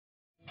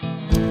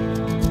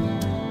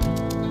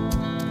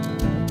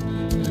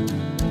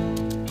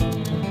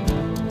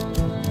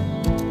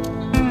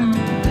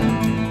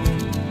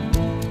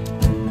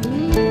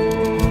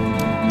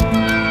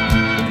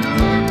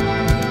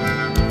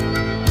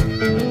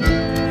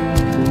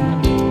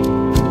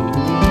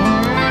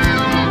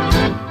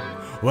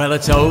Well,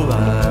 it's over.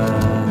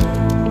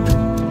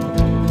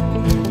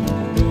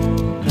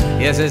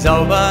 Yes, it's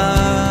over.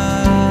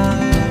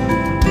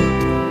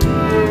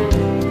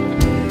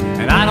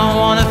 And I don't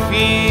want to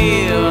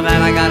feel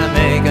that I gotta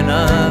make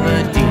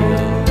another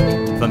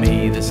deal. For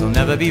me, this'll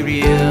never be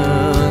real,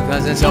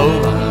 'cause it's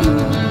over.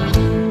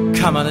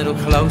 Come a little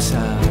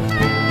closer.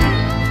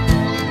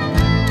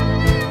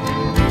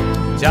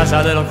 Just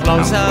a little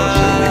closer. Come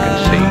closer, you can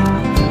see.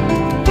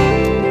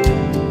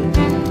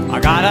 I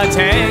gotta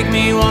take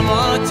me one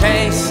more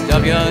taste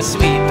of your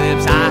sweet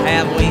lips I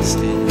have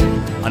wasted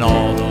on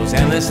all those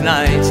endless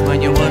nights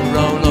when you would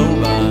roll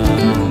over.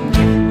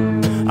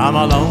 I'm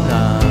a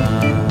loner,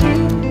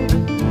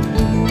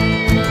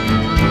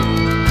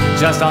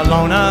 just a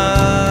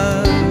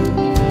loner,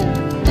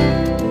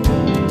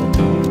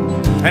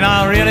 and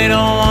I really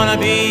don't wanna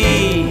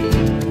be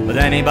with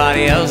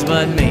anybody else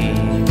but me.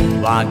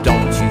 Why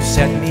don't you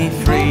set me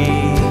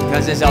free,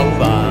 'cause it's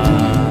over.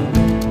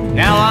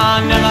 Now I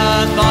never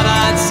thought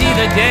I'd see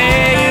the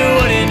day you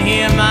wouldn't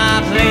hear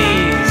my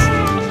pleas,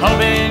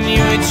 hoping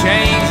you would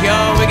change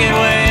your wicked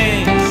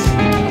ways.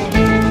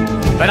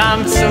 But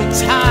I'm so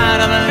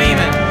tired of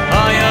believing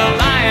all your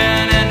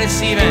lying and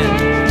deceiving,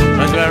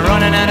 'cause we're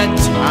running out of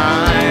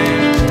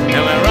time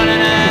and we're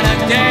running out of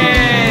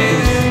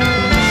days.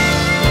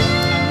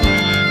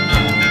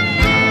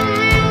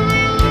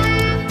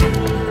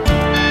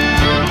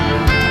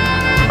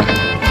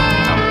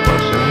 Come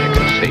closer, you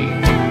can see.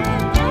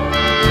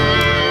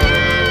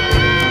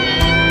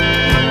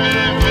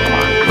 Come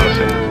on,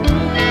 closer.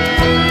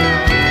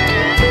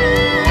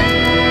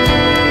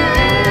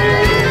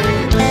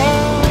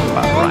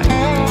 About right.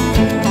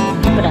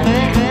 But I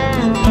can't.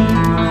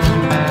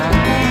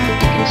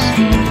 You can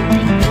see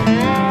anything.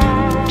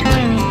 Do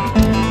anything.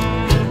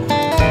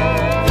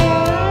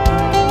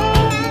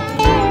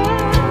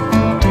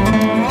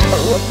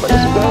 What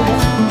does a world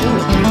have to do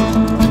with you?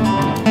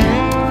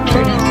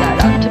 Turn inside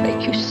out to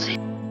make you see.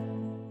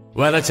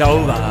 Well, it's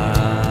over,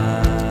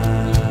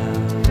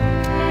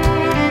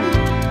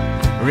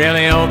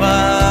 really over.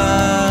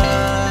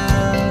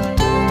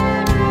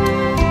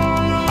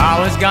 I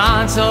was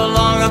gone so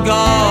long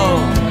ago,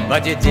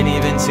 but you didn't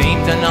even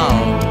seem to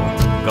know.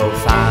 Go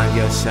find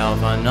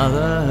yourself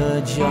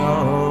another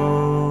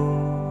Joe.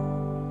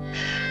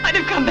 I'd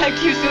have come back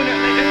to you sooner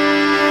or later.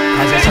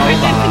 'Cause it's But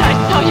then when I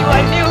over. saw you,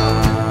 I knew.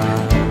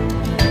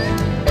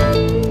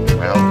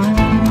 Well,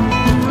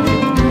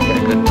 get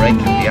a good break,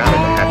 you'll be out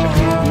of the hatchet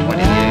for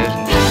 20 years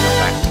and just come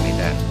back to me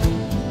then.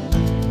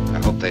 I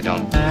hope they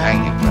don't hang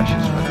you,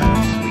 precious, for that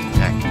sweet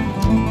neck.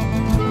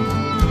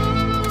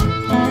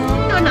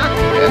 No, not.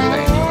 Yes,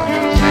 Angel, I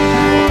gotta thank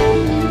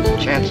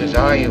you. Chances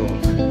are you'll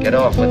get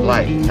off with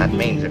life. That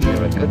means if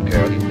you're a good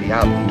girl, you'll be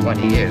out in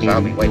 20 years.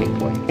 I'll be waiting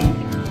for you.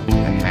 I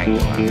hang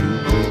you on.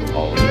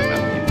 Always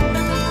remember you.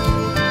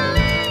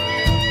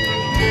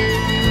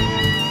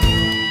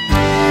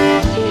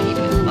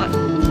 But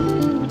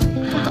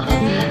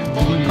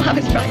I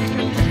was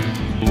frightened.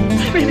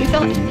 I really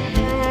thought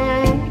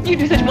you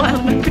do such wild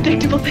and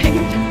unpredictable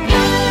things.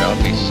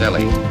 Don't be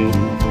silly.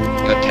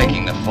 You're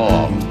taking the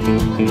fall.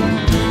 You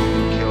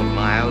killed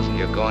Miles and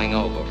you're going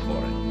over for